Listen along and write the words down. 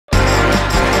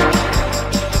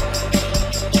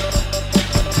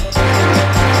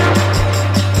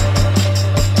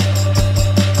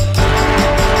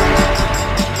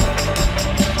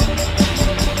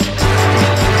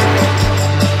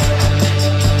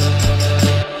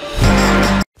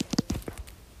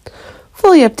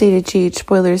updated GH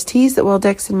spoilers tease that while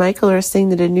Dex and Michael are saying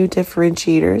that a new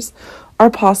differentiators are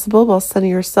possible, while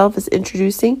Sunny herself is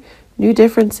introducing new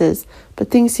differences, but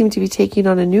things seem to be taking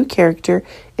on a new character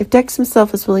if Dex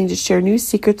himself is willing to share new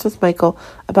secrets with Michael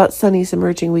about Sunny's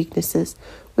emerging weaknesses,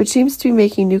 which seems to be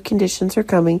making new conditions are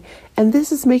coming, and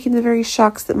this is making the very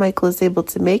shocks that Michael is able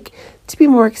to make to be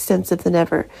more extensive than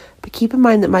ever. But keep in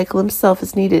mind that Michael himself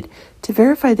is needed to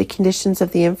verify the conditions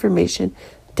of the information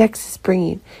Dex is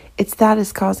bringing. It's that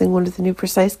is causing one of the new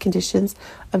precise conditions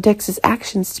of Dex's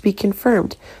actions to be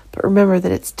confirmed. But remember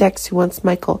that it's Dex who wants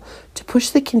Michael to push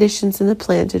the conditions in the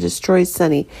plan to destroy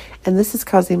Sunny, and this is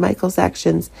causing Michael's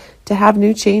actions to have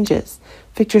new changes.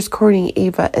 Victor's courting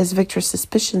Ava as Victor's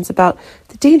suspicions about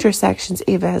the dangerous actions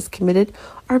Ava has committed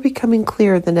are becoming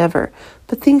clearer than ever,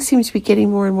 but things seem to be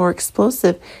getting more and more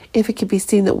explosive if it can be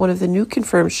seen that one of the new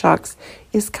confirmed shocks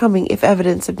is coming if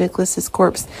evidence of Nicholas's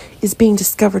corpse is being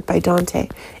discovered by Dante.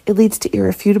 It leads to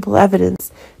irrefutable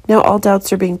evidence. Now all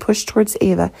doubts are being pushed towards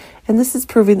Ava, and this is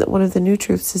proving that one of the new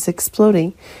truths is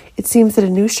exploding. It seems that a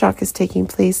new shock is taking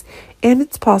place, and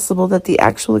it's possible that the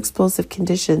actual explosive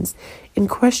conditions in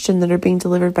question that are being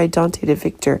delivered by Dante to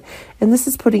Victor, and this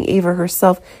is putting Ava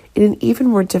herself in an even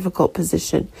more difficult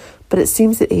position. But it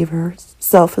seems that Ava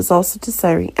herself is also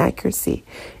desiring accuracy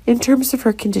in terms of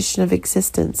her condition of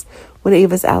existence. When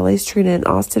Ava's allies, Trina and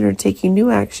Austin, are taking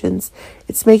new actions,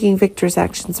 it's making Victor's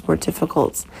actions more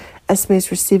difficult. Esme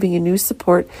is receiving a new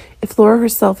support. If Laura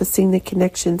herself is seeing the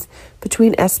connections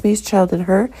between Esme's child and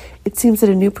her, it seems that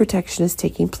a new protection is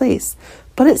taking place.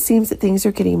 But it seems that things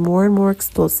are getting more and more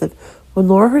explosive when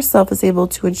Laura herself is able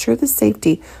to ensure the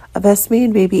safety of Esme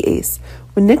and baby Ace,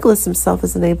 when Nicholas himself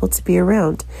is unable to be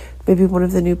around. Maybe one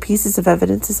of the new pieces of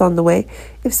evidence is on the way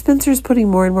if Spencer is putting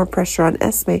more and more pressure on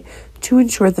Esme to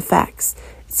ensure the facts.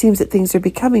 It seems that things are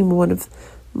becoming one of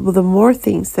the more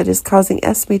things that is causing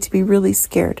Esme to be really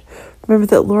scared. Remember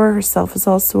that Laura herself is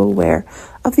also aware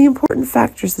of the important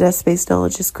factors that Esme's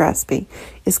knowledge is grasping,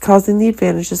 is causing the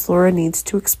advantages Laura needs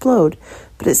to explode.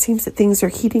 But it seems that things are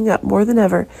heating up more than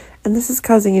ever, and this is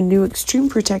causing a new extreme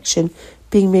protection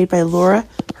being made by Laura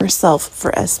herself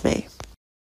for Esme.